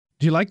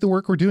Do you like the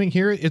work we're doing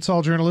here at It's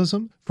All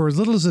Journalism? For as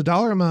little as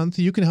 $1 a month,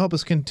 you can help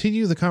us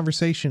continue the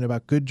conversation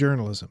about good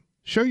journalism.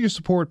 Show your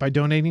support by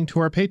donating to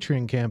our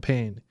Patreon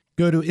campaign.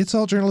 Go to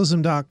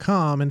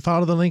itsalljournalism.com and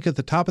follow the link at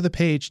the top of the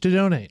page to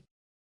donate.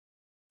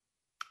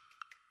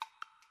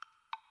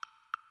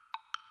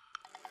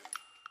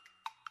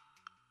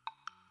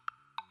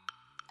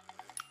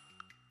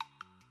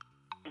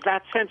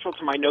 That's central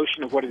to my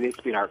notion of what it is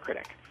to be an art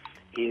critic,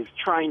 is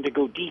trying to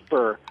go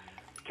deeper,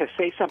 to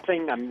say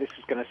something, this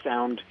is going to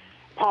sound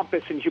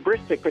pompous and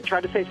hubristic, but try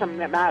to say something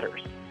that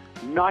matters.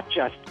 Not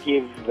just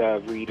give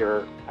the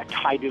reader a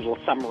tidy little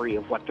summary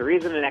of what there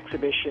is in an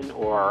exhibition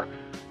or,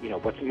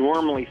 what's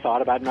normally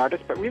thought about an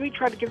artist, but really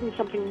try to give them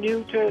something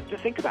new to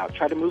think about,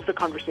 try to move the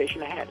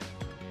conversation ahead.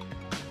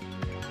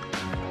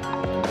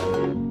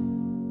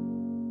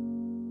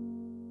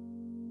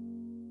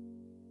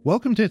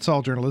 Welcome to It's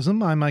All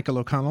Journalism. I'm Michael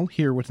O'Connell,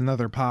 here with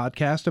another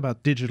podcast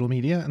about digital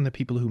media and the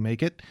people who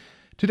make it.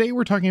 Today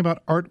we're talking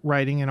about art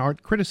writing and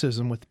art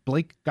criticism with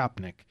Blake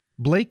Gopnik.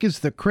 Blake is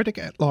the critic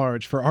at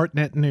large for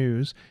ArtNet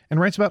News and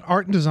writes about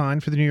art and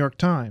design for the New York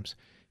Times.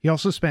 He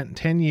also spent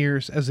 10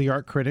 years as the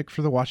art critic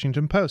for the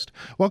Washington Post.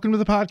 Welcome to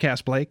the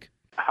podcast, Blake.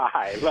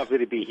 Hi, lovely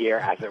to be here,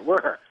 as it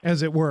were.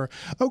 As it were.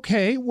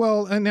 Okay,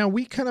 well, now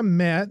we kind of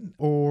met,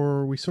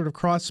 or we sort of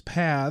crossed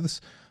paths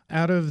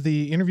out of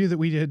the interview that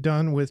we had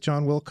done with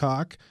John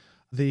Wilcock,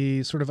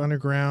 the sort of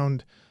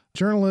underground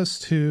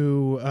journalist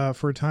who,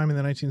 for a time in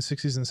the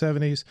 1960s and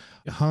 70s,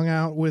 hung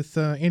out with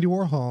Andy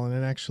Warhol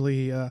and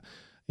actually,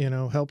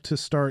 helped to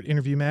start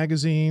Interview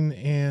Magazine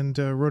and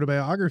wrote a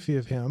biography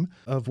of him,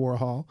 of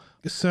Warhol.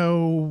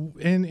 So,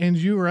 and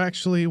you are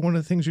actually, one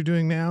of the things you're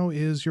doing now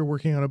is you're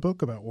working on a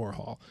book about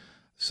Warhol.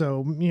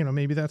 So,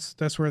 maybe that's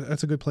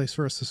a good place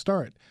for us to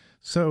start.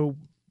 So,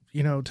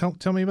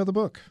 tell me about the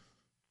book.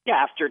 Yeah,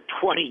 after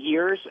 20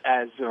 years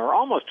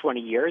almost 20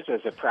 years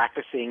as a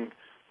practicing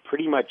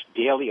pretty much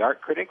daily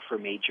art critic for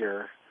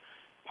major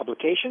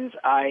publications,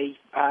 I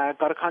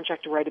got a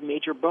contract to write a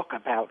major book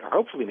about, or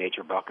hopefully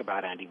major book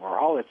about Andy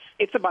Warhol.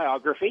 It's a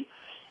biography,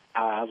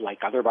 like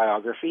other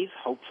biographies.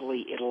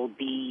 Hopefully it'll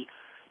be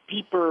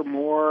deeper,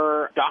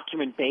 more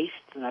document-based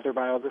than other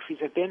biographies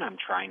have been. I'm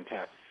trying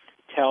to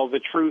tell the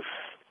truth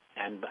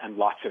and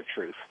lots of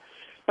truth.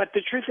 But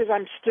the truth is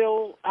I'm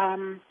still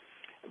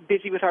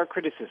busy with art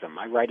criticism.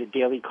 I write a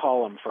daily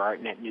column for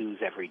ArtNet News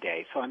every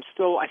day. So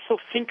I still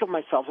think of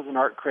myself as an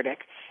art critic.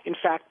 In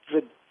fact,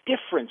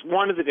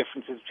 one of the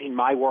differences between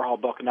my Warhol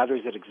book and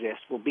others that exist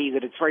will be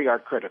that it's very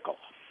art critical.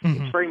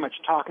 Mm-hmm. It's very much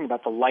talking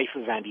about the life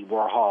of Andy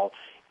Warhol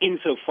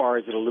insofar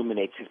as it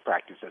illuminates his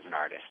practice as an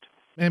artist.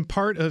 And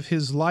part of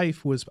his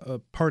life was a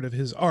part of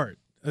his art,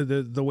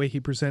 the way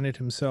he presented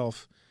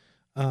himself,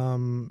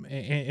 and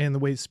the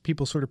ways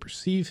people sort of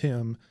perceive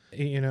him,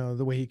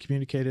 the way he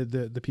communicated,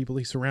 the people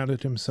he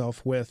surrounded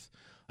himself with.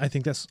 I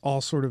think that's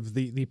all sort of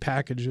the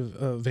package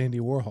of Andy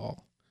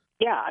Warhol.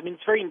 Yeah,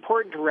 it's very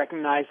important to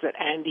recognize that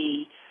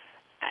Andy,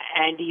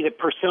 the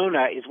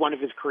persona, is one of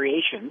his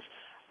creations.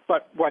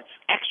 But what's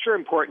extra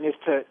important is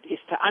to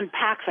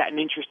unpack that in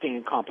interesting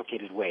and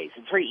complicated ways.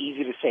 It's very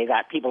easy to say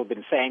that. People have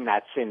been saying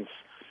that since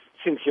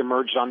he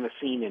emerged on the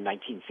scene in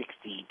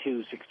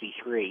 1962,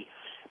 63.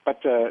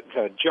 But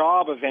the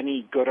job of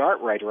any good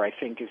art writer, I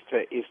think, is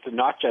to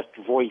not just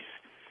voice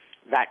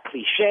that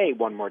cliche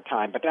one more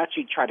time, but to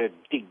actually try to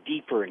dig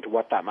deeper into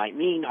what that might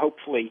mean.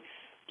 Hopefully,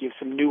 give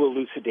some new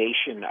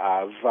elucidation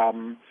of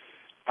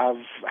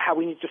how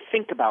we need to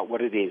think about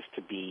what it is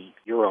to be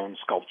your own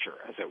sculpture,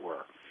 as it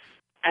were.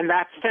 And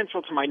that's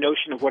central to my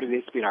notion of what it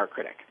is to be an art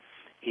critic,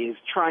 is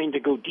trying to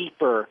go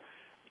deeper,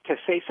 to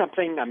say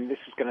something. This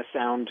is going to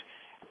sound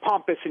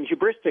pompous and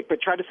hubristic,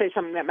 but try to say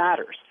something that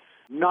matters.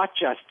 Not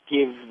just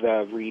give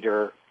the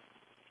reader,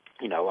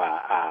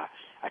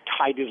 a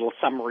tidy little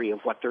summary of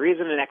what there is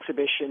in an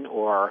exhibition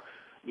or,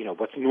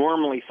 what's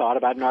normally thought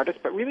about an artist,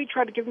 but really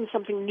try to give them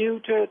something new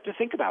to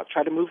think about,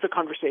 try to move the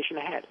conversation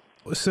ahead.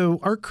 So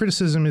art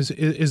criticism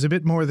is a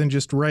bit more than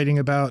just writing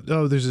about,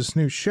 there's this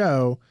new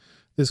show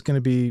that's going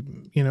to be,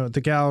 at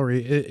the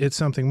gallery. It's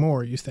something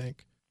more, you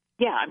think?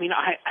 Yeah,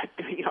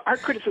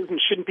 art criticism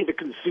shouldn't be the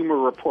Consumer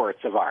Reports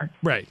of art.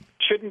 Right.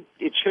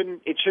 It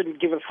shouldn't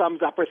give a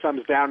thumbs up or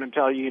thumbs down and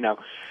tell you,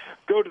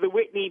 go to the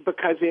Whitney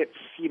because it's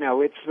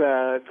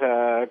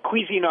the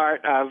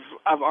Cuisinart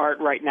of art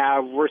right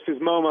now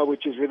versus MoMA,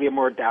 which is really a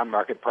more down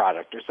market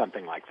product or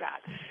something like that.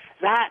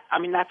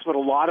 That's what a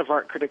lot of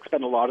art critics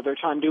spend a lot of their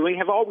time doing,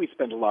 have always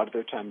spent a lot of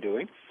their time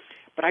doing.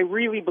 But I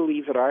really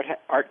believe that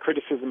art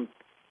criticism,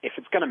 if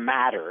it's going to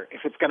matter,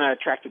 if it's going to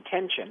attract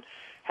attention,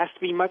 has to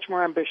be much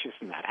more ambitious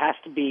than that. It has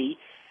to be,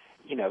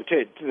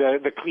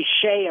 the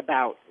cliche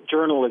about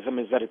journalism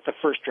is that it's the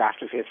first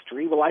draft of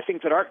history. Well, I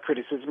think that art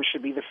criticism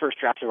should be the first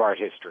draft of art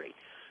history.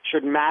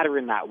 Should matter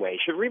in that way.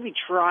 Should really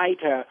try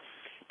to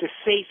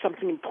say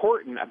something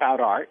important about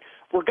art.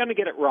 We're going to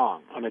get it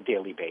wrong on a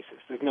daily basis.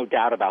 There's no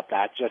doubt about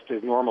that, just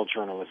as normal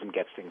journalism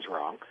gets things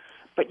wrong.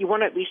 But you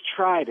want to at least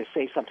try to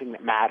say something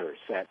that matters,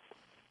 that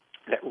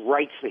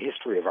writes the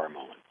history of our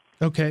moment.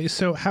 Okay,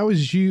 so how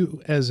is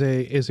you as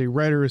a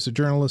writer, as a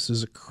journalist,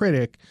 as a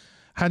critic,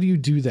 How do you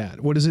do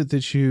that? What is it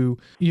that you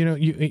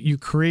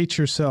create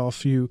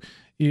yourself, you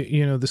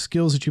know, the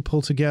skills that you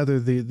pull together,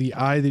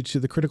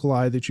 the critical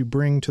eye that you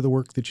bring to the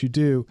work that you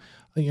do,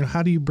 you know,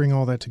 how do you bring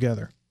all that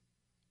together?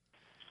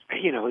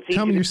 You know, it's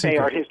Tell me easy your to say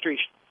secret. art history.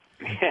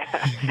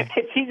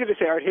 It's easy to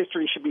say art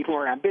history should be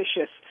more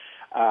ambitious.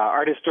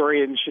 Art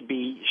historians should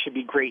be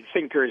great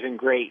thinkers and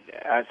great.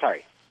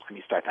 Sorry, let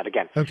me start that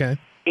again. Okay.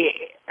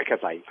 Because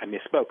I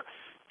misspoke.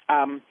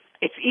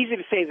 It's easy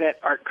to say that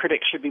art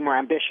critics should be more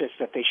ambitious,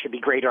 that they should be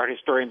great art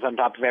historians on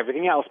top of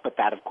everything else, but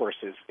that, of course,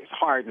 is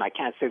hard, and I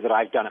can't say that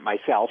I've done it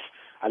myself.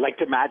 I like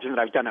to imagine that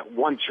I've done it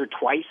once or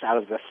twice out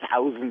of the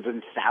thousands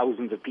and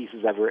thousands of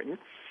pieces I've written,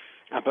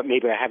 but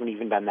maybe I haven't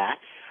even done that.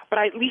 But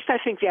at least I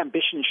think the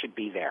ambition should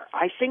be there.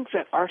 I think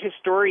that art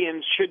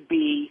historians should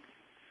be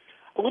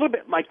a little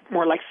bit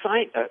more like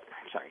science.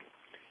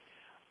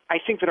 I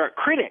think that art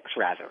critics,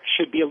 rather,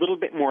 should be a little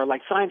bit more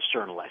like science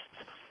journalists.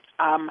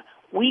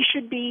 We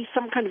should be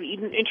some kind of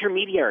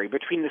intermediary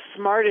between the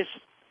smartest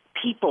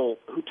people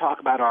who talk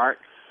about art,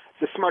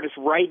 the smartest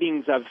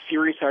writings of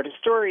serious art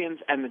historians,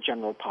 and the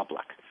general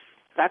public.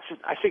 That's,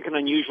 I think, an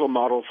unusual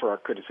model for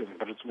art criticism,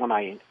 but it's one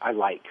I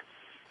like.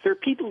 There are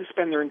people who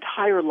spend their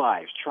entire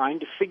lives trying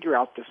to figure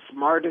out the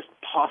smartest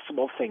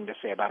possible thing to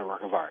say about a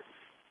work of art.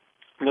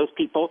 And those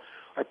people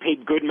are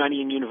paid good money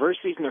in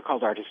universities, and they're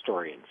called art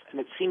historians. And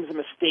it seems a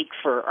mistake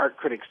for art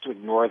critics to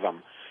ignore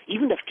them,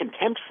 even to have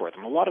contempt for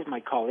them. A lot of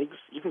my colleagues,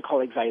 even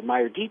colleagues I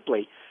admire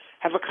deeply,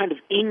 have a kind of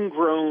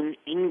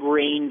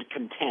ingrained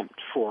contempt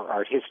for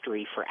art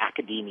history, for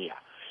academia.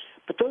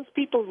 But those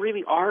people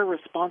really are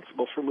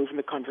responsible for moving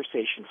the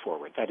conversation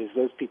forward. That is,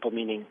 those people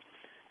meaning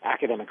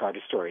academic art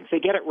historians. They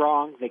get it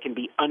wrong. They can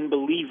be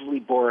unbelievably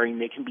boring.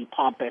 They can be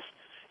pompous.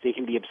 They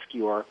can be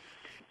obscure.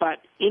 But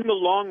in the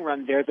long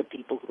run, they're the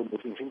people who are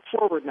moving things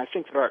forward. And I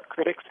think that art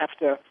critics have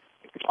to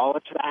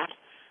acknowledge that,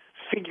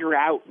 figure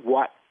out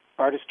what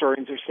art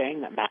historians are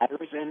saying that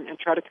matters, and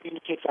try to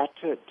communicate that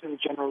to the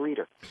general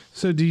reader.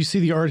 So do you see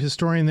the art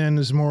historian then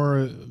as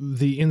more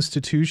the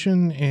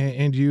institution,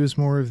 and you as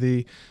more of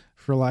the,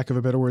 for lack of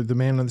a better word, the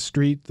man on the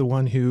street, the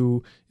one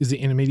who is the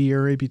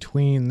intermediary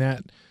between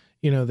that,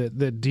 you know,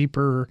 the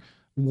deeper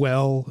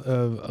well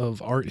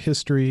of art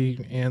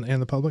history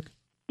and the public?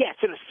 Yes,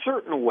 in a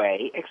certain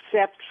way,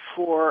 except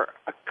for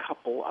a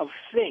couple of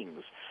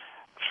things.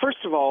 First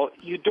of all,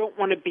 you don't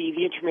want to be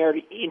the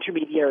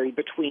intermediary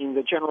between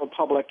the general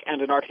public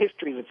and an art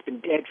history that's been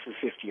dead for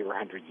 50 or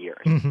 100 years.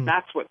 Mm-hmm.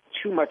 That's what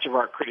too much of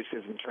art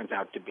criticism turns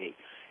out to be.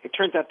 It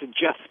turns out to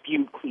just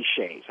spew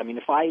cliches. I mean,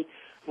 if I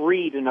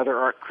read another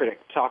art critic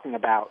talking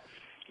about,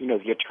 you know,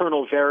 the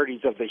eternal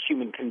verities of the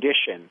human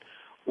condition,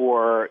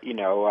 or, you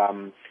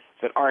know,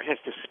 that art has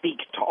to speak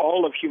to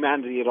all of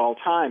humanity at all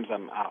times,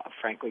 I'm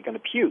frankly going to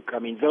puke. I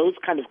mean, those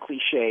kind of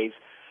cliches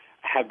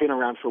have been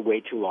around for way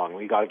too long.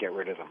 We've got to get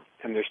rid of them.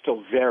 And they're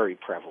still very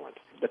prevalent.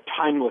 The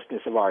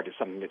timelessness of art is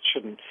something that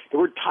shouldn't... The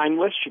word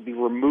timeless should be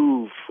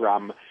removed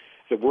from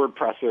the word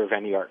processor of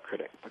any art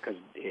critic, because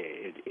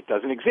it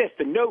doesn't exist.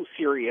 And no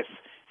serious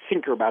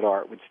thinker about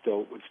art would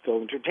still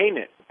entertain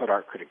it, but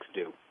art critics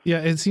do. Yeah,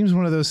 it seems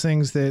one of those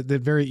things that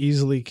very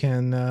easily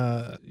can...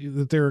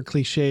 that there are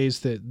cliches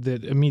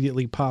that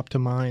immediately pop to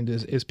mind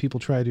as people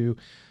try to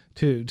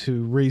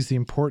raise the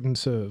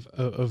importance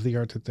of the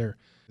art that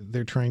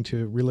they're trying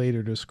to relate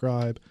or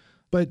describe.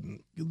 But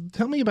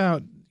tell me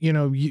about, you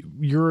know,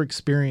 your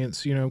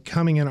experience, you know,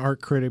 becoming an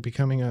art critic,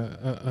 becoming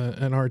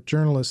an art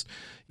journalist.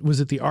 Was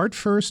it the art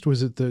first?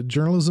 Was it the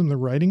journalism, the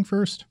writing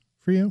first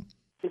for you?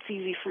 It's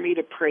easy for me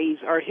to praise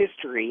art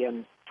history,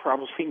 and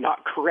probably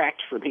not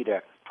correct for me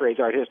to praise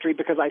art history,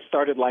 because I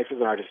started life as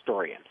an art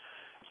historian.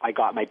 I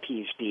got my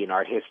PhD in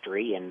art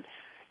history and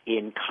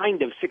in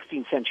kind of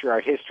 16th century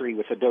art history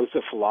with a dose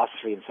of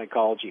philosophy and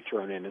psychology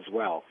thrown in as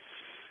well.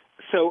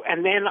 So,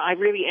 and then I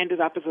really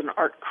ended up as an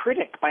art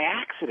critic by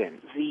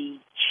accident. The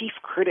chief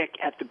critic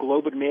at the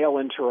Globe and Mail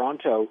in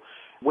Toronto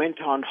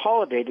went on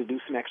holiday to do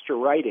some extra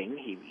writing.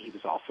 He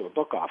was also a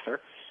book author.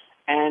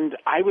 And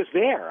I was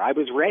there. I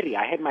was ready.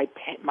 I had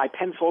my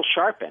pencil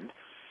sharpened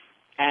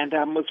and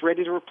was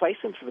ready to replace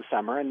him for the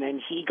summer. And then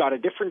he got a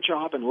different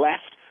job and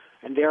left.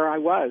 And there I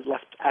was,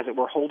 left, as it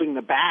were, holding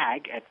the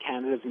bag at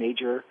Canada's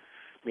major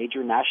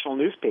national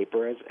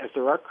newspaper as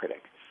their art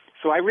critic.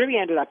 So I really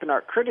ended up in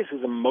art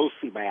criticism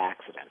mostly by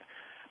accident.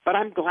 But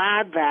I'm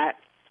glad that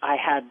I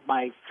had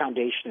my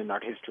foundation in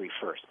art history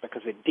first,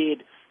 because it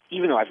did,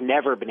 even though I've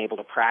never been able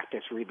to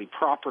practice really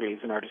properly as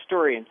an art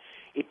historian,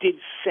 it did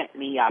set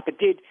me up. It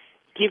did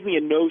give me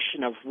a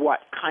notion of what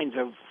kinds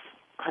of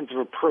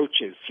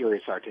approaches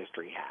serious art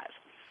history has.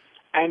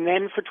 And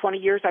then for 20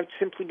 years, I've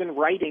simply been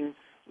writing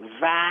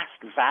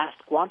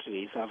vast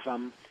quantities of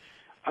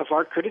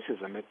art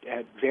criticism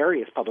at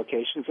various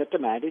publications that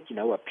demanded, you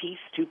know, a piece,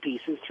 2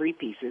 pieces, 3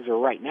 pieces, or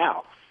right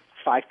now,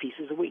 5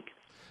 pieces a week.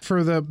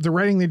 For the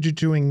writing that you're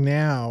doing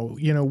now,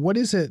 you know, what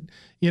is it,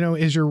 you know,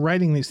 as you're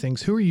writing these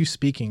things, who are you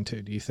speaking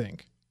to, do you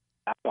think?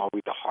 That's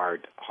always a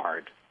hard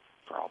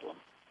problem.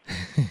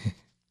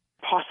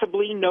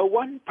 Possibly no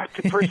one, but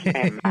the person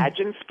I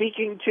imagine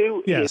speaking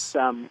to yes.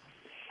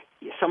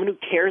 someone who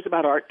cares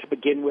about art to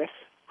begin with,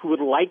 who would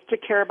like to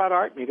care about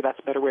art, maybe that's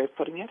a better way of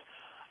putting it,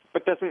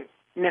 but doesn't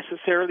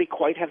necessarily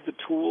quite have the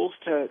tools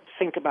to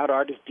think about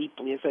art as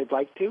deeply as I'd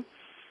like to.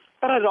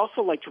 But I'd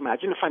also like to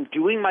imagine if I'm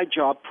doing my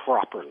job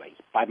properly,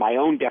 by my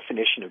own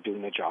definition of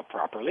doing the job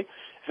properly,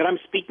 that I'm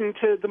speaking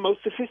to the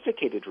most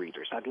sophisticated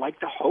readers. I'd like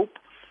to hope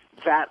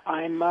that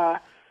I'm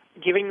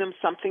giving them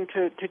something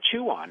to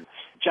chew on.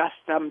 Just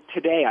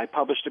today I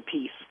published a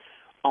piece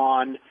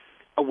on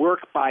a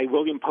work by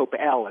William Pope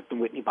L. at the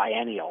Whitney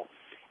Biennial,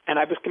 and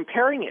I was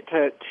comparing it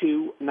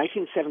to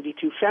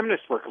 1972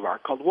 feminist work of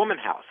art called Woman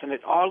House, and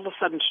it all of a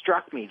sudden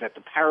struck me that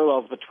the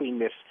parallels between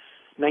this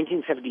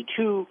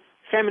 1972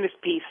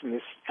 feminist piece and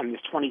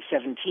this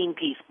 2017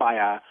 piece by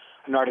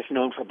an artist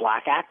known for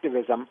black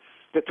activism,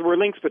 that there were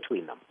links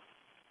between them.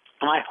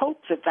 And I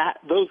hope that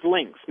those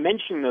links,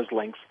 mentioning those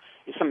links,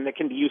 is something that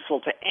can be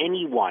useful to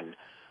anyone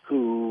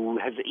who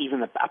has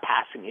even a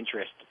passing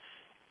interest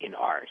in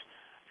art.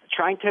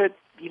 Trying to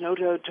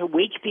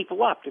wake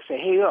people up, to say,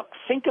 hey, look,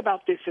 think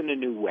about this in a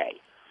new way.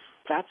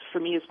 That's, for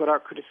me, is what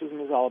art criticism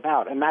is all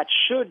about. And that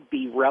should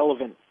be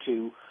relevant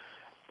to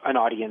an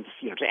audience,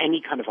 to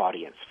any kind of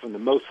audience, from the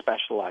most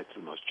specialized to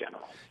the most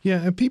general.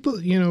 Yeah, and people,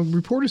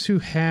 reporters who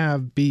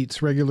have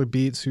beats, regular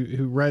beats,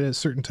 who write a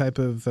certain type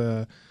of,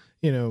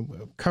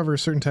 cover a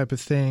certain type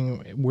of thing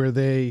where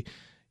they,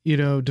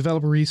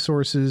 develop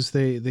resources,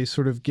 they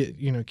sort of get,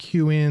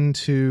 cue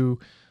into,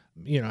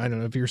 I don't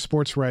know, if you're a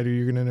sports writer,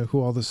 you're going to know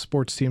who all the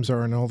sports teams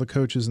are and all the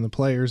coaches and the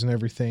players and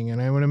everything.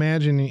 And I would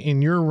imagine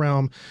in your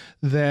realm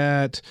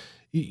that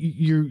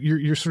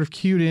you're sort of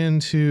cued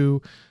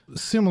into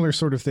similar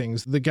sort of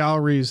things, the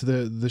galleries,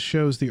 the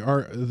shows, the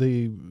art,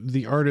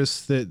 the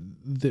artists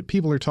that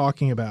people are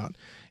talking about.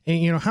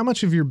 And, how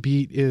much of your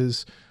beat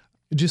is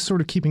just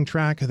sort of keeping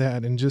track of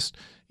that and just,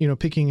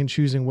 picking and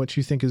choosing what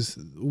you think is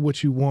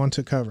what you want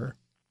to cover?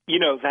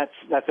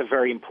 That's a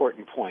very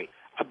important point.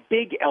 A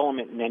big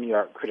element in any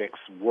art critic's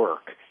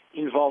work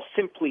involves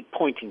simply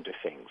pointing to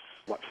things,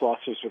 what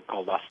philosophers would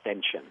call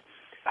ostension.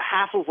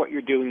 Half of what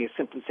you're doing is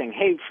simply saying,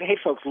 hey,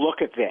 folks,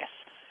 look at this.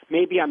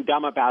 Maybe I'm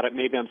dumb about it,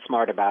 maybe I'm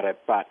smart about it,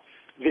 but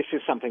this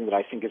is something that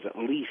I think is at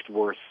least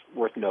worth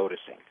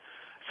noticing.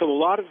 So a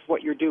lot of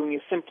what you're doing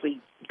is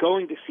simply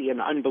going to see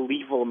an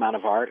unbelievable amount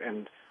of art,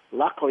 and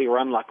luckily or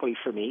unluckily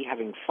for me,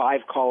 having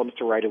 5 columns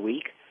to write a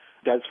week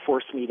does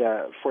force me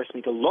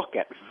to look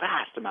at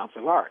vast amounts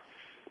of art.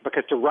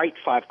 Because to write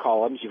 5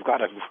 columns, you've got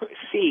to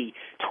see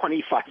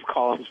 25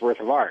 columns worth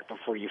of art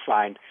before you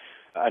find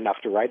enough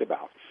to write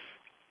about.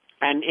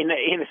 And in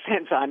a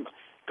sense, I'm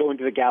going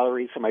to the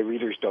galleries so my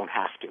readers don't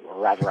have to,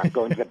 or rather, I'm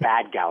going to the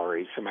bad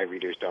galleries so my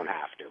readers don't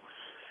have to.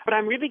 But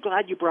I'm really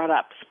glad you brought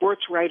up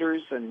sports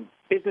writers and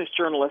business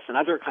journalists and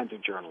other kinds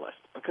of journalists,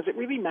 because it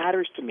really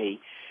matters to me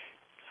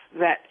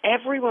that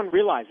everyone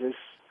realizes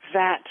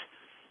that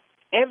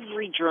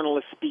every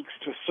journalist speaks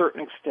to a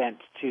certain extent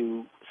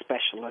to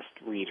specialist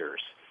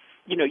readers.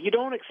 You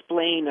don't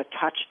explain a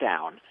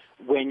touchdown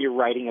when you're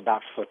writing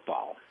about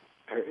football.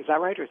 Is that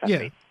right, or is that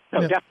me?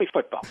 No, definitely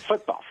football.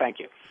 Football, thank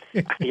you.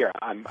 Here,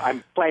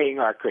 I'm playing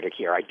art critic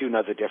here. I do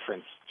know the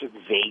difference, just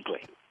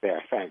vaguely.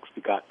 There, thanks.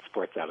 We got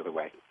sports out of the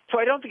way. So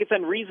I don't think it's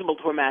unreasonable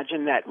to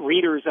imagine that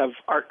readers of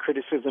art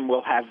criticism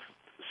will have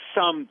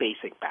some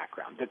basic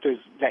background,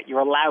 that you're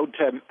allowed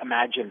to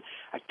imagine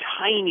a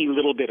tiny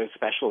little bit of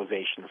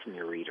specialization from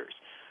your readers.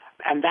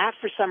 And that,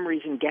 for some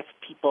reason, gets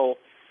people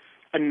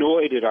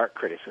annoyed at art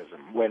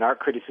criticism when art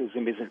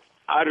criticism isn't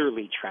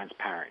utterly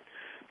transparent.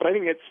 But I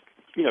think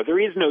there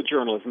is no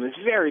journalism. There's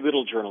very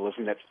little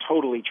journalism that's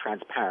totally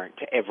transparent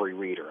to every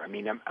reader. I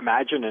mean,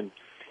 imagine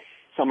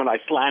someone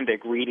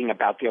Icelandic reading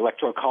about the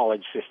electoral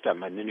college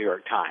system in the New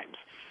York Times.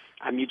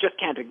 You just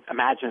can't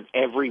imagine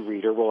every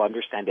reader will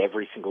understand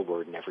every single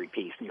word in every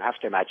piece, and you have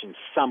to imagine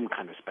some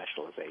kind of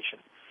specialization.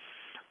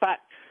 But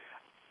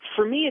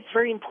for me, it's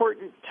very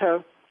important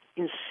to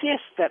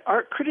insist that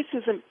art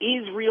criticism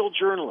is real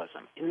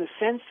journalism, in the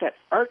sense that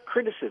art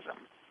criticism,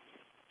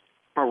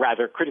 or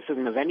rather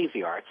criticism of any of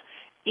the arts,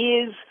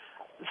 is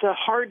the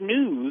hard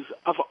news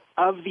of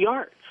the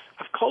arts,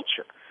 of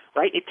culture,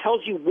 right? It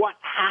tells you what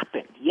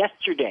happened.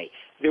 Yesterday,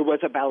 there was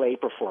a ballet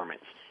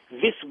performance.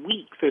 This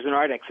week, there's an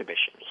art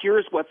exhibition.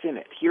 Here's what's in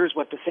it. Here's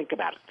what to think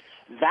about it.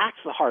 That's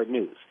the hard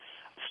news.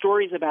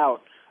 Stories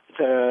about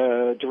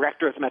the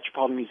director of the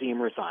Metropolitan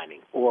Museum resigning,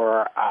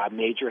 or a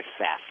major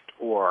theft,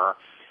 or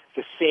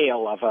the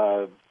sale of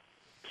a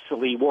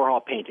silly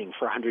Warhol painting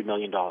for $100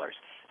 million.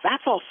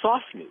 That's all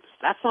soft news.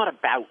 That's not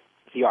about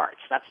the arts.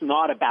 That's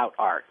not about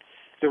art.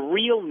 The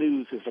real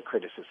news is the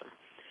criticism.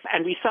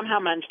 And we somehow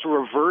managed to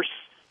reverse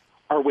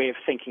our way of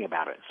thinking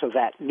about it, so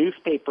that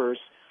newspapers,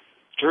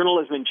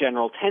 journalism in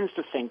general, tends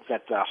to think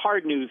that the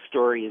hard news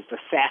story is the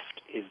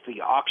theft, is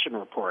the auction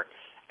report,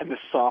 and the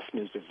soft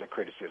news is the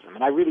criticism.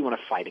 And I really want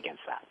to fight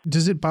against that.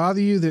 Does it bother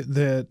you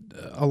that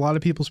a lot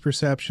of people's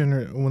perception,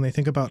 or when they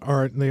think about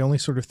art, they only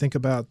sort of think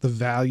about the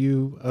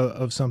value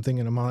of something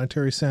in a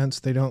monetary sense?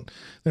 They're not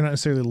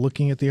necessarily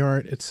looking at the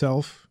art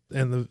itself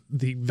and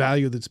the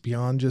value that's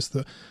beyond just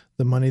the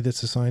money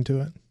that's assigned to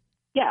it?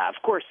 Yeah, of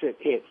course it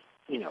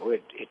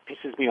it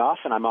pisses me off,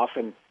 and I'm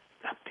often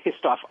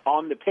pissed off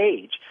on the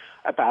page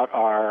about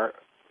our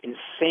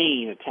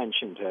insane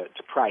attention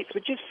to price,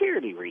 which is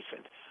fairly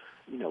recent.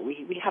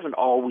 We haven't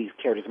always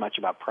cared as much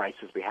about price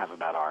as we have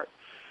about art.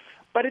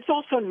 But it's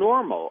also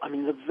normal. I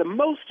mean, the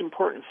most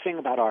important thing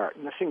about art,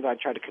 and the thing that I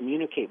try to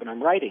communicate when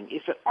I'm writing,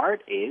 is that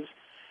art is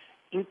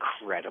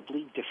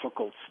incredibly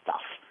difficult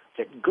stuff,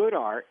 that good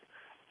art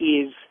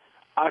is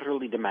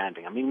utterly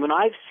demanding. I mean, when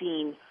I've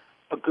seen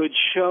a good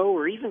show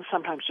or even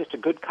sometimes just a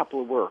good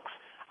couple of works,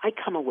 I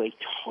come away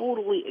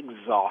totally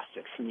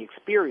exhausted from the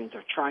experience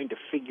of trying to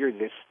figure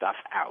this stuff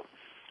out.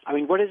 I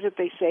mean, what is it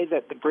they say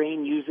that the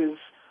brain uses?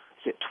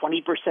 Is it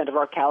 20% of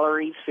our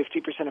calories,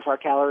 50% of our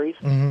calories?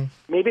 Mm-hmm.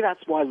 Maybe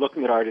that's why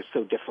looking at art is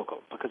so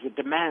difficult, because it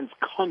demands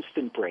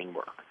constant brain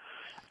work.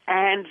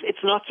 And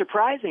it's not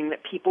surprising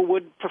that people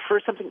would prefer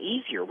something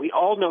easier. We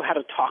all know how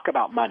to talk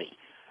about money.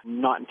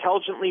 Not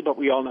intelligently, but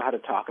we all know how to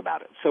talk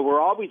about it. So we're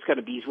always going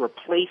to be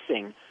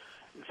replacing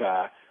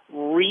the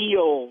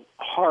real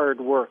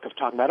hard work of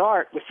talking about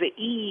art with the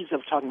ease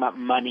of talking about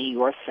money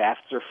or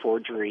thefts or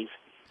forgeries.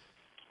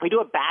 We do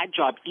a bad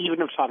job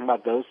even of talking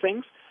about those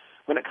things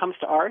when it comes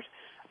to art,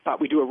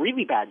 but we do a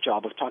really bad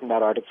job of talking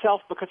about art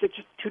itself because it's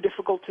just too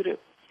difficult to do.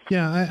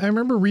 Yeah, I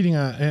remember reading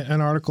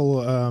an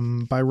article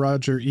by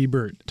Roger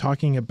Ebert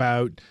talking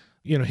about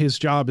his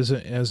job as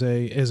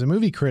a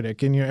movie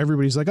critic, and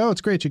everybody's like, oh,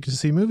 it's great, you can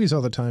see movies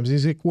all the time. And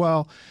he's like,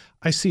 well,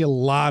 I see a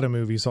lot of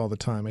movies all the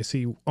time. I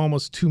see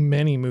almost too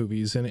many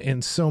movies,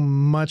 and so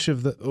much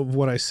of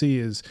what I see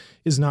is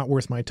not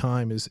worth my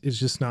time, is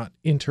just not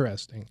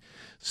interesting.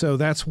 So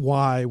that's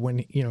why when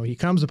he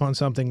comes upon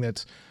something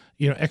that's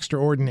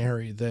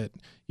extraordinary, that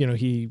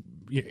he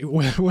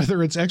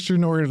whether it's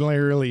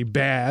extraordinarily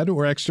bad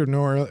or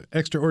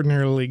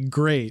extraordinarily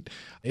great,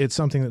 it's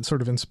something that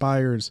sort of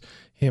inspires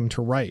him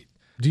to write.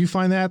 Do you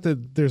find that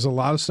there's a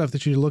lot of stuff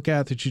that you look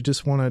at that you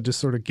just want to just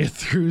sort of get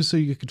through so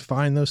you could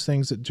find those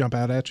things that jump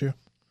out at you?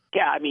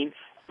 Yeah, I mean,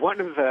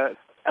 one of the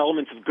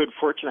elements of good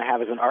fortune I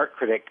have as an art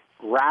critic,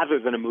 rather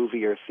than a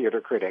movie or theater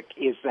critic,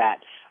 is that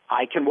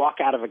I can walk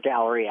out of a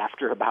gallery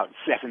after about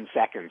 7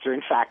 seconds. Or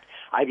in fact,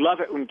 I love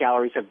it when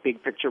galleries have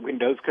big picture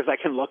windows because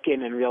I can look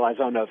in and realize,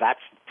 oh no, that's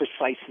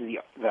precisely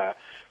the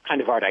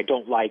kind of art I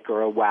don't like,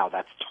 or oh wow,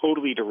 that's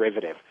totally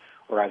derivative,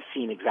 or I've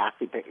seen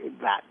exactly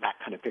that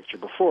kind of picture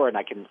before, and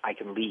I can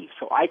leave.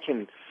 So I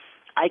can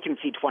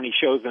see 20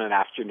 shows in an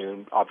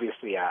afternoon.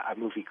 Obviously, a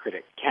movie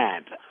critic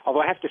can't.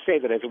 Although I have to say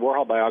that as a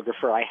Warhol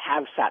biographer, I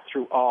have sat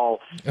through all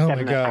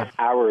 7.5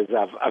 hours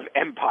of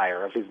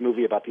Empire, of his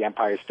movie about the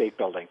Empire State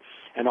Building,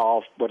 and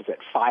all,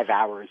 5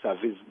 hours of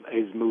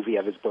his movie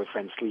of his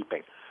boyfriend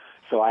sleeping.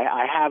 So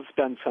I have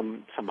done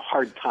some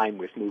hard time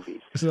with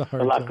movies. But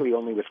luckily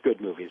only with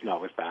good movies,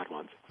 not with bad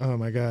ones. Oh,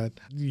 my God.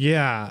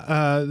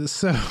 Yeah.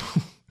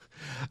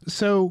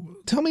 So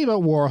tell me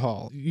about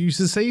Warhol. You used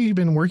to say you've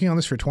been working on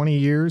this for 20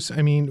 years.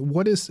 I mean,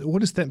 what is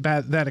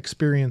that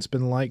experience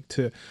been like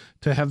to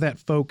have that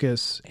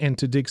focus and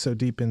to dig so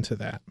deep into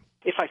that?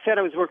 If I said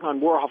I was working on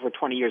Warhol for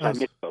 20 years, I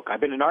misspoke. I've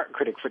been an art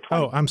critic for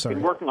 20 years. Oh, I'm sorry.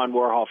 I've been working on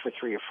Warhol for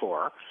 3 or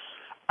 4.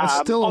 That's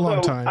still a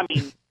long time. I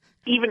mean,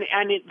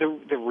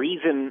 the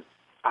reason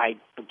I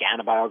began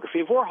a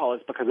biography of Warhol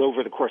is because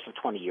over the course of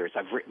 20 years,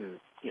 I've written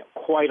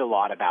quite a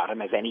lot about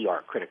him, as any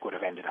art critic would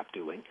have ended up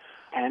doing,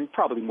 and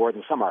probably more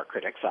than some art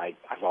critics.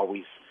 I've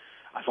always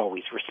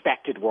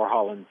respected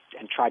Warhol and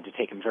tried to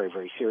take him very,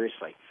 very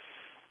seriously.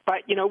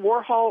 But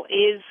Warhol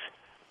is,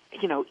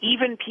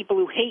 even people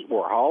who hate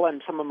Warhol,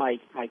 and some of my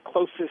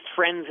closest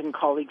friends and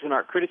colleagues in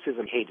art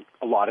criticism hate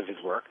a lot of his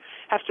work,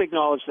 have to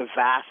acknowledge the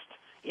vast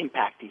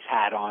impact he's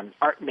had on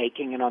art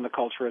making and on the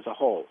culture as a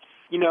whole.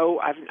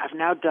 I've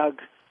now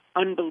dug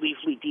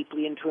unbelievably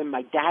deeply into him.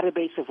 My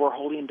database of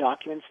Warholian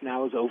documents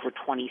now is over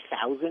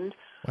 20,000.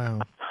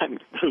 Wow. I'm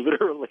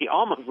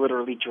almost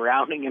literally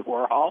drowning in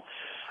Warhol.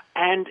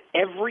 And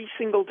every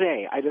single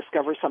day I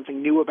discover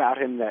something new about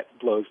him that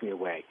blows me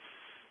away.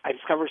 I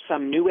discover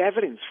some new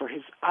evidence for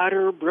his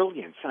utter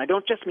brilliance. And I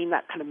don't just mean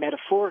that kind of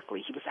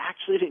metaphorically. He was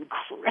actually an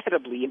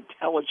incredibly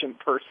intelligent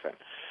person,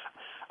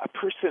 a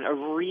person of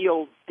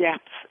real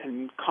depth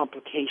and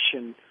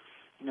complication,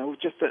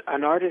 just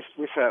an artist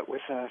with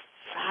a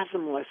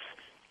fathomless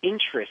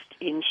interest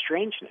in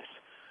strangeness.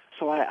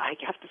 So I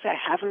have to say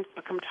I haven't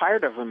become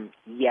tired of him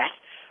yet.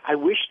 I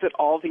wish that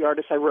all the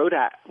artists I wrote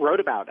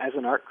about as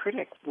an art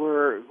critic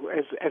were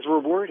as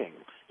rewarding.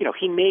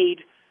 He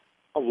made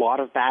a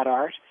lot of bad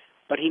art,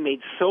 but he made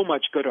so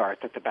much good art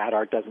that the bad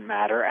art doesn't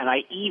matter. And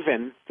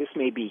this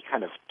may be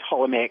kind of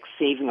Ptolemaic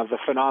saving of the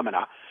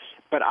phenomena,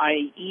 but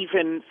I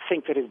even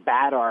think that his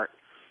bad art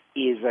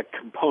is a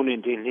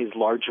component in his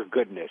larger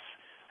goodness,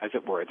 as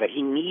it were, that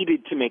he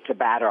needed to make the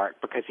bad art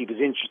because he was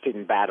interested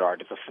in bad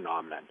art as a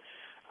phenomenon.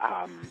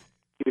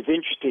 He was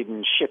interested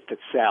in shit that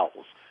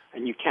sells,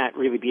 and you can't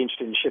really be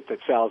interested in shit that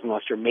sells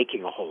unless you're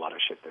making a whole lot of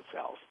shit that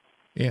sells.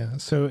 Yeah,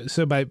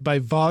 so by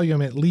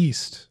volume at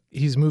least,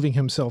 he's moving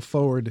himself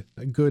forward,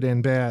 good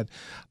and bad.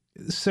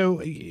 So,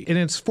 and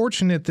it's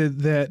fortunate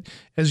that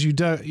as you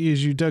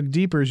dig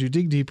deeper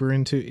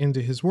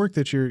into his work,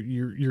 that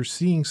you're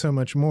seeing so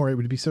much more. It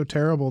would be so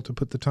terrible to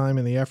put the time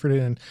and the effort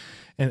in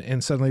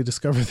and suddenly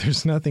discover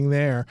there's nothing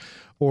there,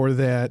 or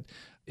that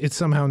it's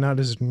somehow not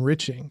as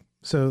enriching.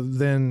 So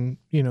then,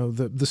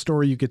 the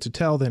story you get to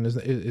tell then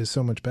is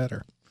so much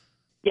better.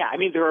 Yeah, I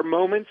mean, there are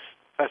moments,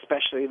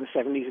 especially in the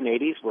 70s and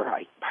 80s, where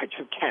I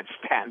just can't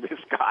stand this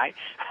guy.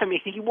 I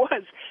mean, he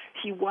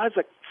was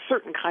a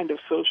certain kind of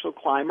social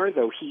climber,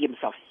 though he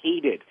himself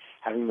hated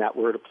having that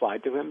word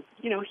applied to him.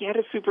 He had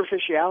his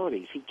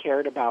superficialities. He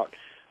cared about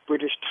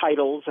British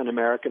titles and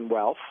American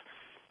wealth,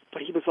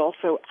 but he was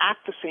also, at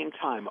the same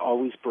time,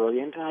 always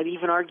brilliant. And I'd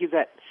even argue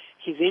that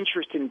his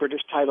interest in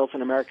British titles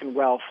and American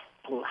wealth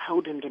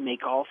allowed him to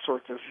make all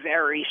sorts of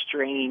very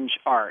strange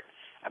art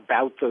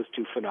about those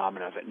two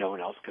phenomena that no one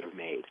else could have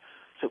made.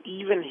 So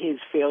even his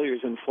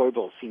failures and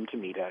foibles seem to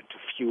me to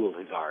fuel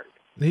his art.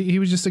 He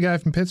was just a guy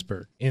from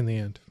Pittsburgh in the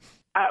end.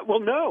 Well,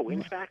 no.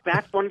 In fact,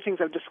 that's one of the things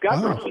I've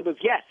discovered. Oh. He was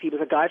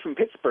a guy from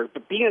Pittsburgh.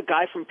 But being a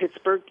guy from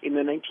Pittsburgh in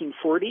the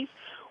 1940s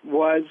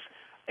was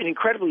an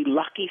incredibly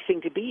lucky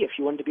thing to be if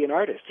you wanted to be an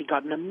artist. He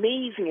got an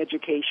amazing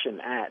education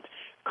at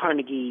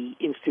Carnegie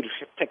Institute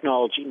of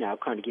Technology, now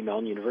Carnegie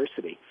Mellon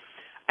University,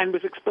 and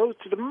was exposed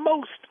to the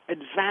most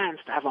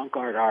advanced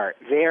avant-garde art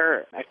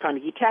there at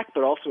Carnegie Tech,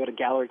 but also at a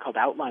gallery called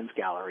Outlines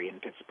Gallery in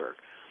Pittsburgh.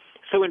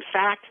 So in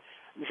fact,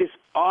 this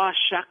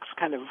aw-shucks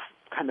kind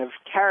of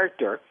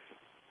character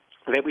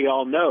that we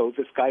all know,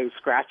 this guy who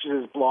scratches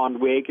his blonde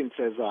wig and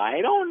says,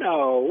 I don't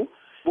know,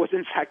 was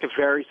in fact a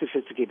very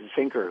sophisticated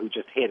thinker who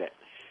just hit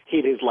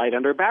his light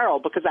under a barrel.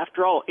 Because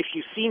after all, if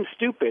you seem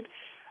stupid,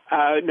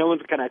 no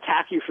one's going to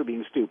attack you for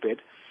being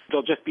stupid.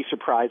 They'll just be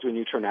surprised when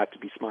you turn out to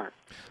be smart.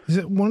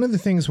 One of the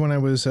things when I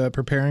was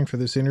preparing for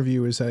this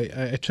interview is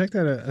I checked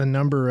out a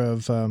number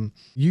of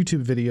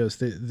YouTube videos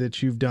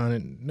that you've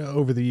done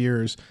over the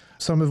years,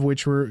 some of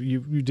which were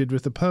you did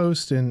with the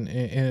Post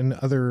and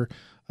other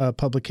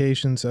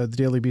publications. The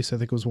Daily Beast, I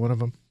think, was one of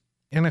them.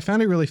 And I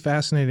found it really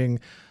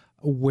fascinating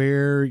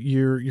where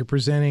you're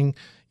presenting,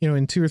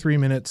 in 2 or 3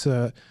 minutes,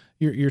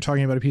 you're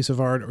talking about a piece of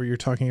art, or you're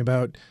talking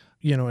about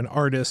an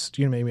artist,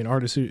 maybe an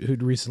artist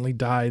who'd recently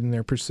died, and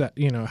their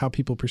how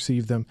people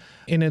perceive them.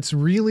 And it's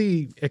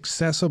really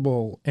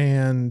accessible.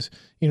 And,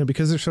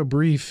 because they're so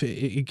brief,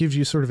 it gives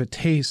you sort of a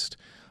taste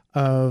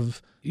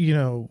of,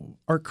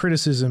 art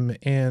criticism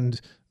and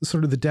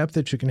sort of the depth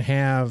that you can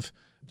have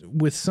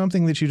with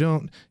something that you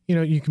don't,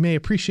 you may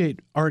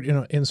appreciate art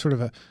in sort of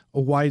a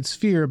wide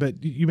sphere,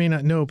 but you may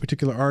not know a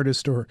particular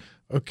artist or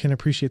can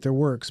appreciate their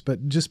works.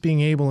 But just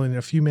being able in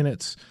a few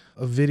minutes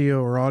of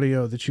video or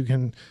audio that you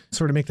can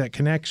sort of make that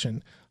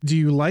connection. Do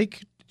you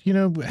like,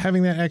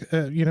 having that,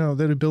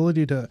 that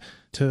ability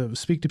to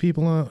speak to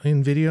people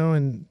in video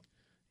and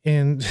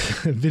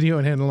video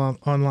and handle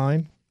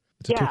online?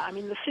 Yeah, I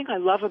mean, the thing I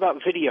love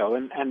about video,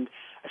 and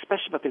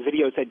especially about the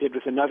videos I did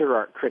with another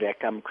art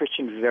critic,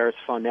 Christian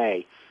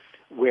Viveres-Fonet,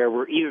 where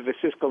we're either the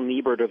Siskel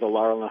Niebert or the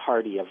Laurel and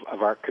Hardy of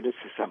art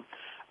criticism.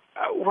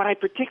 What I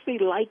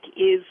particularly like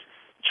is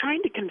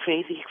trying to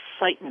convey the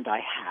excitement I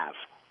have,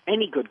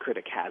 any good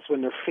critic has,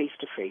 when they're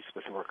face-to-face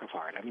with a work of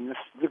art. I mean,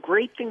 the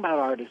great thing about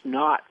art is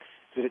not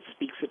that it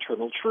speaks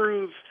eternal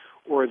truths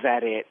or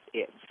that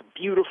it's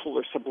beautiful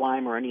or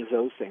sublime or any of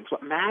those things.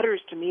 What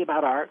matters to me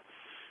about art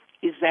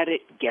is that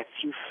it gets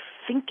you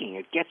thinking,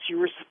 it gets you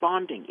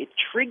responding, it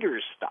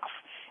triggers stuff.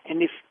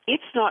 And if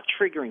it's not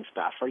triggering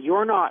stuff, or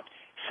you're not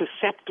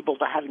susceptible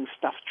to having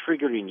stuff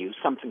triggered in you,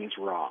 something is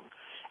wrong.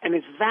 And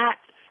it's that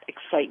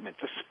excitement,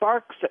 the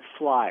sparks that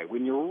fly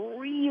when you're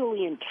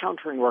really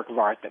encountering work of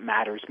art that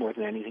matters more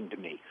than anything to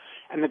me.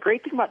 And the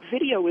great thing about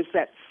video is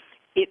that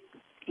it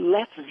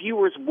lets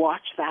viewers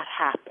watch that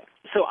happen.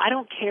 So I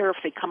don't care if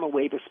they come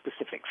away with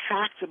specific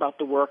facts about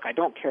the work. I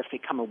don't care if they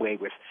come away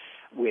with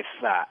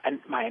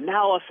my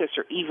analysis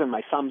or even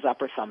my thumbs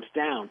up or thumbs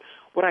down.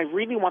 What I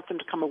really want them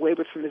to come away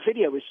with from the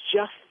video is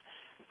just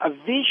a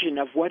vision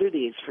of what it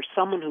is for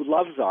someone who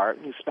loves art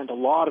and who spent a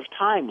lot of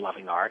time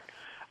loving art,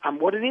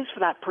 what it is for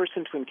that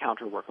person to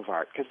encounter a work of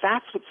art, because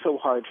that's what's so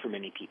hard for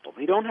many people.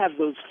 They don't have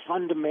those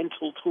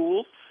fundamental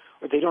tools,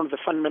 or they don't have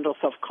the fundamental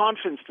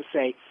self-confidence to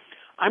say,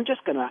 I'm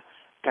just gonna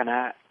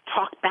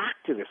talk back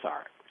to this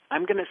art.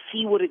 I'm going to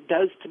see what it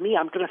does to me.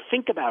 I'm going to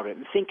think about it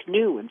and think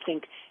new and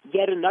think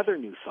yet another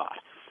new thought.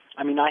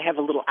 I mean, I have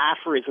a little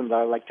aphorism that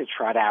I like to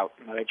trot out,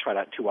 and that I trot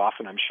out too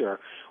often, I'm sure,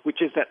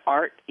 which is that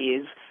art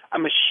is a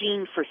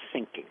machine for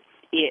thinking.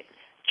 It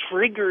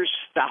triggers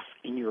stuff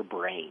in your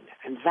brain,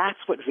 and that's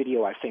what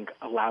video, I think,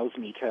 allows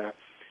me to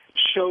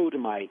show to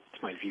my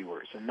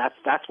viewers. And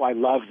that's why I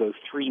love those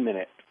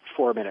 3-minute,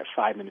 4-minute,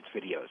 5-minute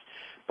videos,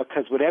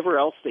 because whatever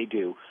else they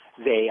do,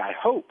 they, I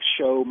hope,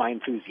 show my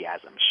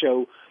enthusiasm,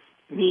 show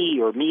me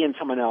or me and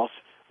someone else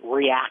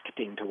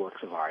reacting to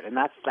works of art. And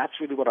that's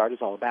really what art is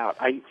all about.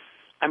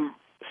 I'm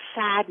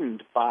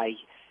saddened by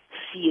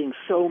seeing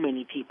so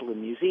many people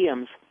in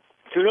museums,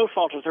 through no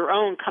fault of their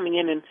own, coming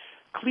in and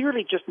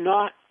clearly just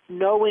not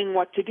knowing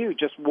what to do,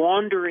 just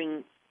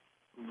wandering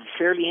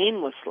fairly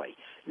aimlessly,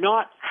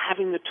 not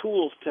having the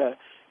tools to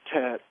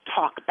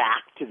talk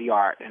back to the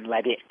art and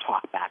let it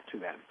talk back to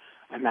them.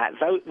 And that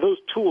those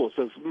tools,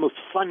 those most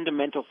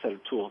fundamental set of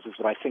tools, is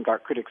what I think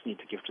art critics need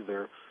to give to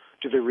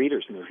their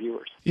readers and their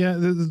viewers. Yeah,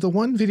 the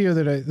one video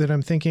that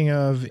I'm thinking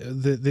of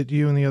that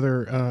you and the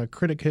other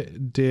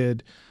critic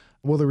did,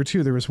 well, there were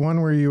two. There was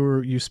one where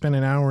you spent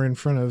an hour in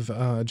front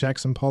of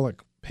Jackson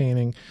Pollock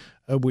painting,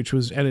 which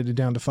was edited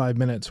down to 5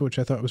 minutes, which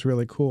I thought was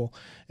really cool.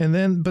 And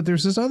then, but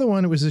there's this other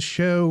one. It was a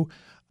show.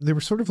 They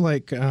were sort of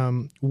like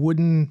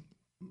wooden,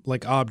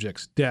 like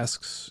objects,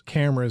 desks,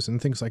 cameras,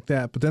 and things like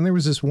that. But then there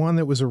was this one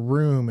that was a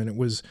room, and it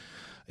was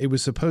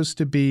supposed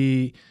to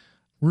be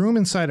room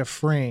inside a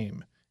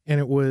frame, and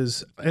it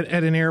was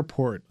at an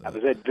airport. That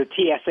was the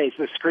TSAs,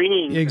 the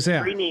screening,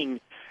 exactly. The screening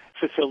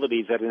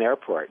facilities at an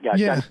airport.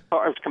 Yeah. It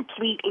was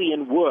completely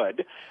in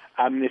wood.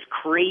 This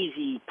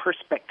crazy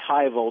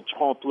perspectival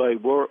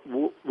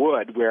trompe-l'oeil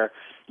wood, where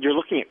you're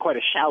looking at quite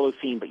a shallow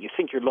scene, but you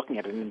think you're looking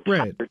at an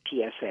entire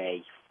TSA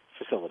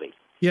facility.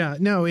 Yeah,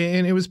 no,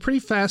 and it was pretty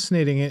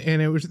fascinating,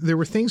 and there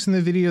were things in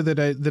the video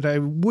that I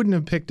wouldn't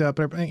have picked up.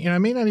 I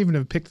may not even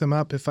have picked them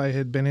up if I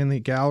had been in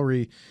the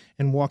gallery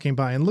and walking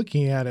by and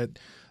looking at it.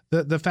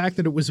 The fact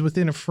that it was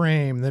within a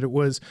frame, that it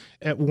was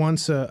at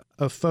once a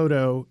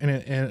photo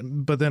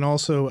but then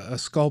also a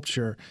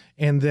sculpture,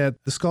 and that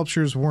the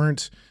sculptures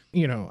weren't,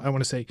 I want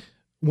to say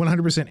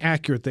 100%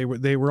 accurate.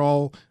 They were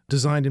all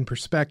designed in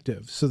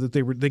perspective, so that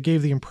they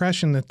gave the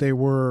impression that they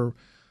were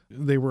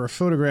a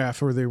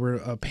photograph, or they were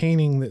a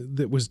painting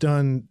that was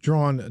drawn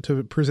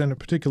to present a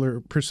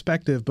particular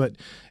perspective. But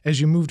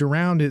as you moved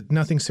around it,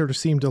 nothing sort of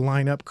seemed to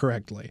line up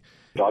correctly.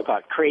 It all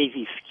got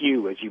crazy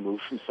skew as you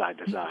move from side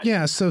to side.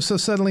 Yeah, so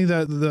suddenly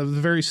the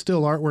very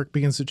still artwork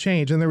begins to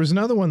change. And there was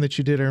another one that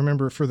you did, I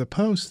remember, for the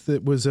Post,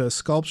 that was a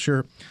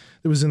sculpture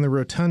that was in the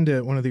Rotunda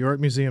at one of the art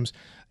museums.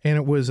 And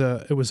it was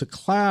a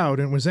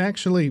cloud, and it was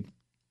actually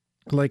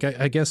like,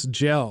 I guess,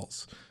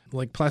 gels,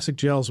 like plastic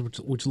gels,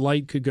 which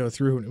light could go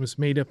through, and it was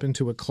made up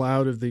into a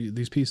cloud of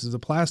these pieces of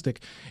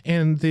plastic.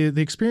 And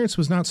the experience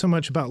was not so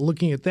much about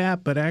looking at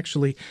that, but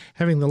actually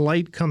having the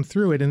light come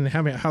through it and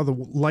having how the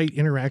light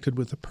interacted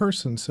with the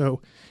person.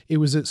 So it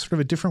was sort of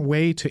a different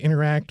way to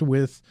interact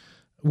with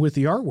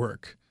the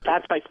artwork.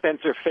 That's by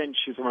Spencer Finch,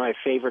 who's one of my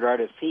favorite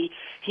artists. He's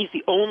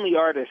the only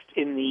artist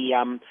in the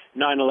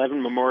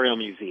 9/11 Memorial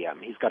Museum.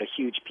 He's got a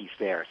huge piece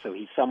there, so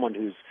he's someone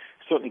who's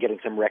certainly getting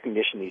some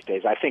recognition these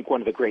days. I think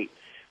one of the great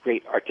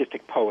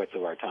artistic poets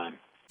of our time.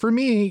 For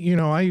me,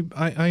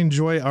 I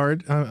enjoy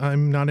art.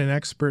 I'm not an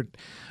expert,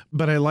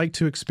 but I like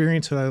to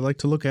experience it. I like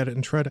to look at it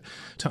and try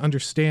to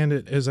understand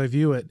it as I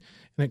view it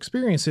and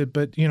experience it.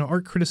 But,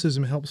 art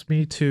criticism helps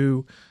me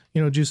to,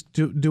 just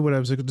do what I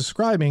was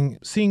describing,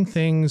 seeing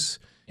things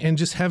and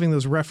just having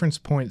those reference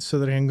points so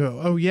that I can go,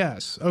 oh,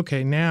 yes,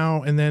 okay,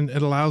 now, and then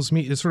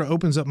it sort of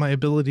opens up my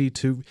ability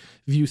to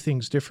view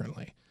things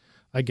differently,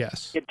 I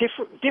guess. Yeah,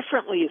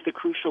 differently is the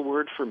crucial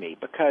word for me,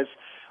 because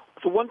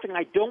the one thing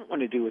I don't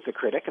want to do as a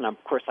critic, and of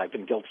course I've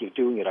been guilty of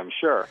doing it, I'm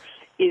sure,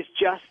 is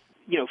just,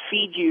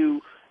 feed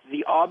you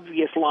the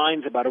obvious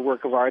lines about a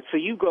work of art, so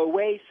you go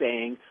away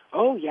saying,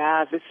 oh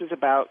yeah, this is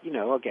about,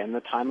 again,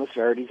 the timeless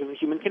verities of the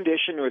human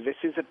condition, or this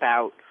is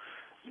about,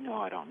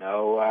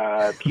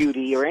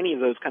 beauty, or any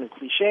of those kind of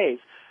cliches.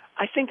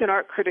 I think an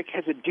art critic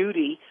has a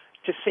duty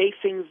to say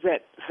things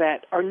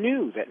that are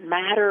new, that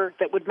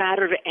would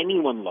matter to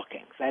anyone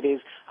looking. That is,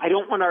 I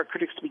don't want art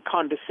critics to be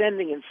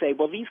condescending and say,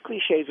 well, these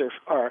cliches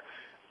are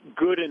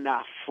good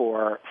enough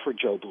for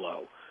Joe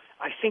Blow.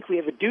 I think we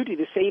have a duty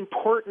to say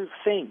important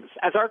things,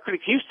 as art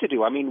critics used to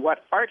do. I mean,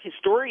 what art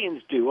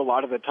historians do a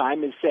lot of the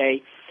time is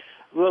say,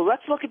 well,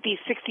 let's look at these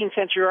 16th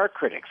century art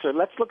critics, or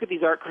let's look at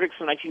these art critics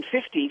in the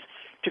 1950s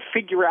to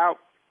figure out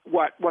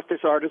what this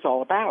art is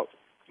all about.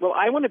 Well,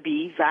 I want to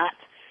be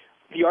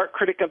the art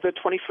critic of the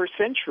 21st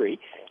century,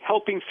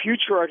 helping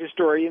future art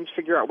historians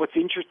figure out what's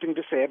interesting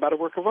to say about a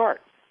work of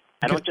art.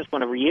 I don't just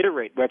want to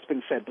reiterate what's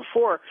been said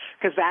before,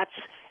 because that's,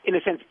 in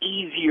a sense,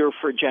 easier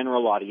for a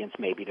general audience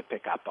maybe to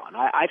pick up on.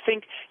 I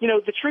think,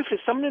 the truth is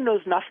someone who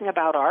knows nothing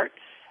about art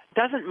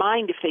doesn't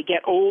mind if they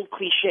get old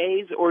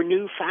cliches or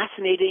new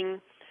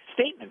fascinating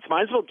statements.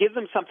 Might as well give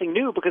them something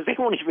new, because they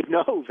won't even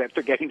know that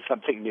they're getting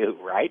something new,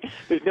 right?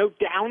 There's no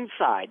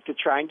downside to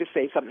trying to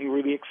say something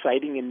really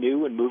exciting and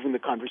new and moving the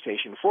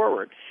conversation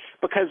forward,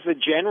 because the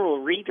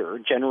general reader,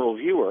 general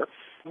viewer,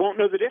 won't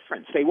know the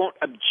difference. They won't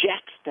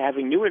object to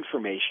having new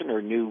information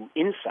or new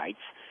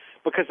insights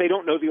because they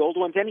don't know the old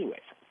ones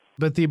anyways.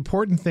 But the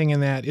important thing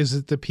in that is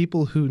that the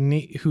people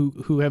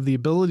who have the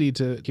ability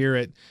to hear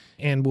it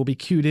and will be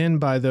cued in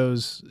by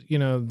those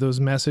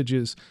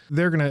messages,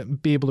 they're going to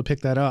be able to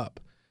pick that up,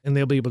 and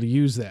they'll be able to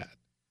use that.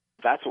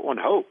 That's what one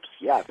hopes.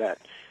 Yeah,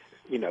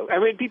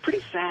 it'd be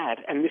pretty sad,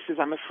 and this is,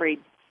 I'm afraid,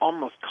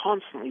 almost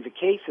constantly the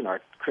case in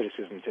art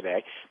criticism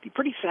today. It'd be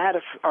pretty sad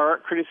if our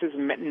art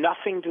criticism meant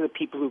nothing to the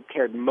people who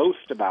cared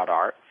most about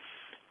art,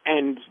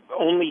 and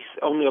only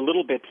a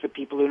little bit to the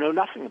people who know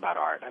nothing about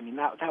art. I mean,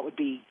 that would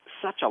be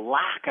such a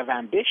lack of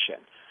ambition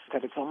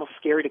that it's almost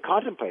scary to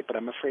contemplate, but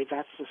I'm afraid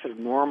that's the sort of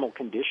normal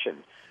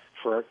condition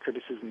for art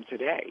criticism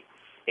today.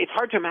 it's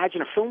hard to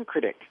imagine a film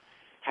critic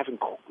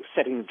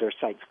setting their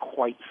sights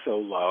quite so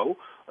low,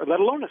 or let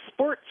alone a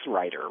sports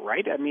writer,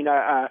 right? I mean,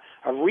 a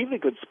really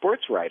good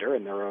sports writer,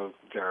 and there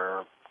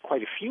are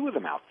quite a few of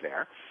them out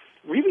there,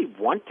 really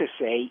want to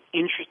say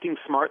interesting,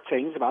 smart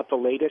things about the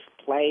latest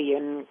play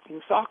in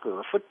soccer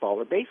or football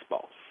or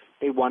baseball.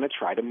 They want to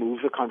try to move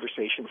the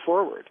conversation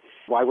forward.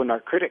 Why wouldn't our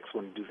critics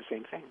want to do the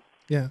same thing?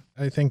 Yeah,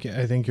 I think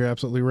you're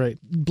absolutely right.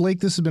 Blake,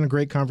 this has been a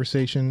great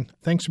conversation.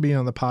 Thanks for being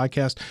on the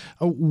podcast.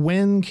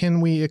 When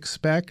can we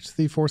expect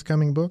the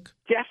forthcoming book?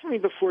 Definitely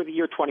before the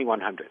year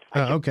 2100.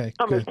 Okay,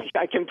 good.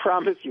 I can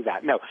promise you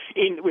that. No,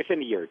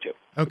 within a year or two.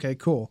 Okay,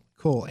 cool.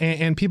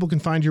 And people can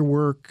find your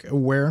work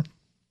where?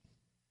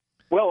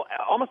 Well,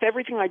 almost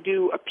everything I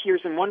do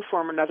appears in one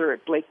form or another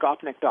at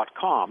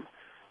blakegopnik.com,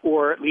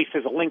 or at least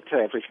there's a link to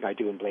everything I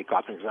do in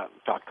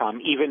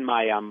blakegopnik.com. Even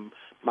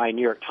my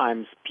New York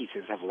Times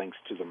pieces have links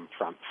to them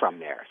from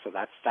there. So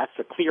that's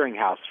the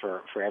clearinghouse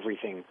for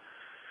everything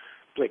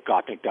Blake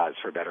Gopnik does,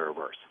 for better or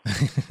worse.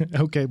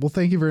 Okay, well,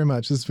 thank you very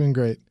much. This has been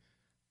great.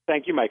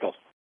 Thank you, Michael.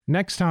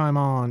 Next time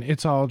on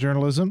It's All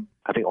Journalism.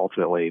 I think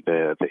ultimately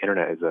the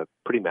internet is a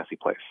pretty messy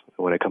place.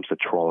 When it comes to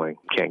trolling,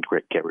 you can't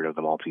get rid of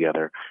them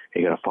altogether.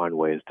 You got to find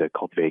ways to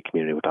cultivate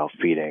community without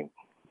feeding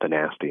the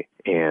nasty.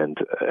 And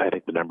I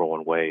think the number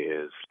one way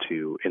is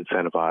to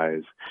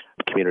incentivize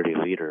community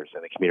leaders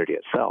and the community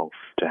itself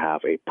to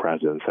have a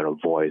presence and a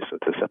voice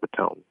to set the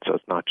tone. So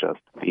it's not just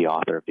the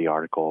author of the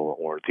article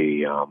or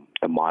the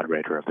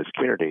moderator of this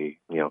community,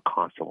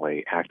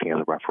 constantly acting as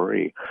a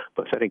referee,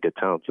 but setting good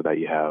tone so that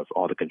you have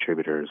all the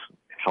contributors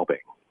helping.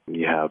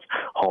 You have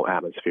a whole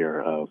atmosphere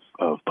of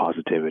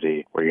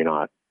positivity where you're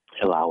not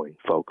allowing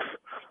folks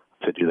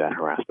to do that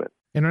harassment.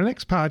 In our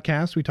next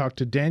podcast, we talk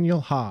to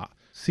Daniel Ha,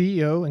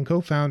 CEO and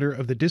co-founder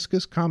of the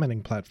Discus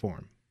commenting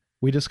platform.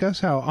 We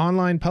discuss how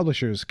online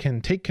publishers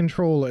can take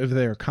control of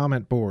their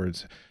comment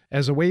boards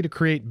as a way to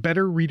create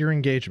better reader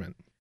engagement.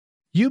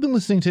 You've been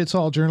listening to It's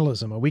All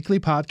Journalism, a weekly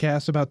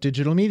podcast about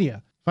digital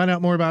media. Find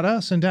out more about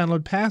us and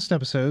download past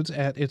episodes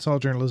at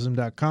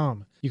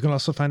itsalljournalism.com. You can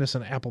also find us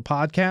on Apple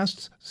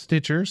Podcasts,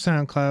 Stitcher,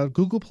 SoundCloud,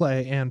 Google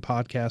Play, and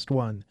Podcast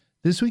One.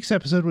 This week's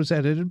episode was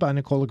edited by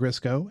Nicola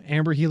Grisco.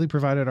 Amber Healy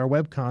provided our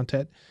web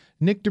content.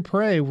 Nick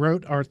Dupre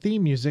wrote our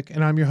theme music,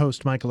 and I'm your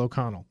host, Michael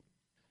O'Connell.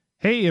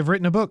 Hey, I've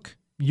written a book.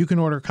 You can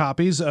order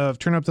copies of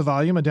Turn Up the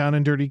Volume, a down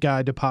and dirty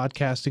guide to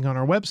podcasting on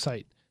our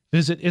website.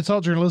 Visit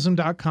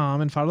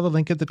itsalljournalism.com and follow the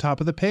link at the top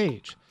of the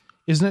page.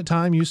 Isn't it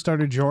time you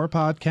started your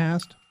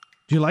podcast?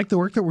 Do you like the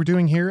work that we're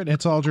doing here at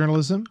It's All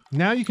Journalism?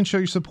 Now you can show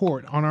your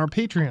support on our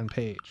Patreon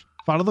page.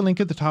 Follow the link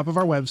at the top of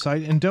our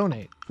website and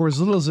donate. For as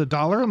little as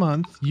 $1 a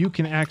month, you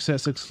can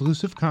access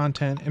exclusive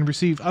content and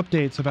receive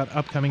updates about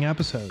upcoming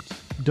episodes.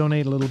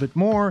 Donate a little bit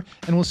more,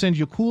 and we'll send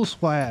you cool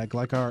swag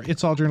like our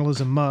It's All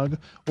Journalism mug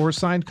or a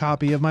signed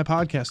copy of my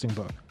podcasting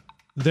book.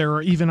 There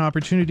are even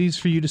opportunities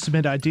for you to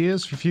submit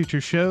ideas for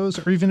future shows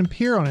or even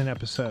appear on an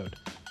episode.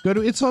 Go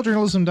to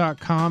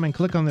itsalljournalism.com and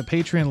click on the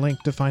Patreon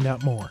link to find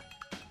out more.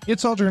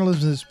 It's All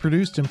Journalism is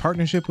produced in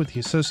partnership with the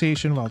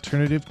Association of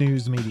Alternative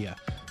News Media.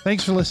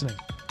 Thanks for listening.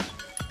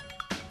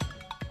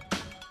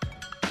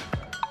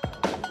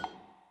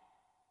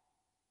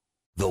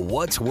 The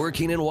What's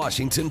Working in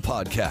Washington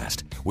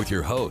podcast with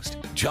your host,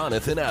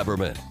 Jonathan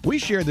Aberman. We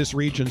share this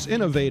region's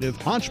innovative,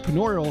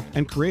 entrepreneurial,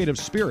 and creative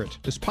spirit.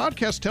 This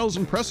podcast tells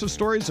impressive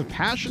stories of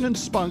passion and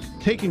spunk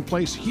taking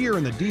place here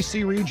in the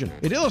D.C. region.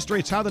 It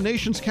illustrates how the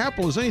nation's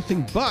capital is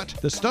anything but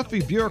the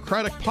stuffy,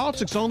 bureaucratic,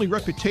 politics-only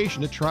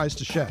reputation it tries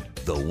to shed.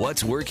 The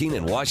What's Working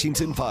in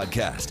Washington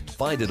podcast.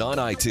 Find it on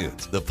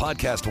iTunes, the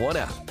Podcast One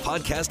app,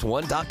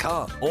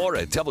 podcastone.com, or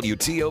at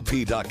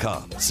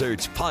WTOP.com.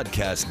 Search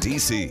Podcast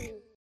DC.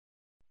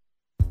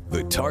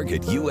 The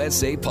Target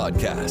USA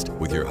podcast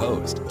with your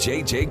host,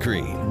 JJ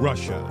Green.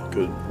 Russia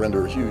could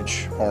render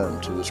huge harm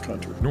to this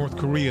country. North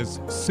Korea's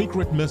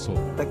secret missile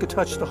that could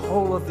touch the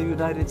whole of the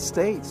United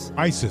States.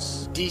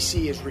 ISIS.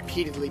 D.C. is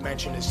repeatedly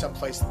mentioned as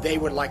someplace they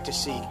would like to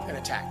see an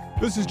attack.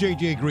 This is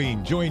JJ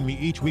Green. Join me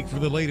each week for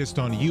the latest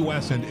on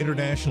U.S. and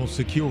international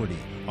security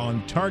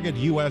on Target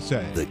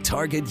USA. The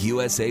Target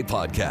USA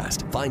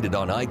podcast. Find it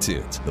on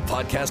iTunes, the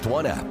Podcast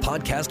One app,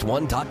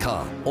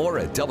 podcastone.com, or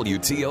at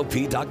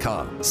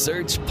WTOP.com.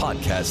 Search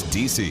Podcast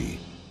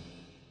DC.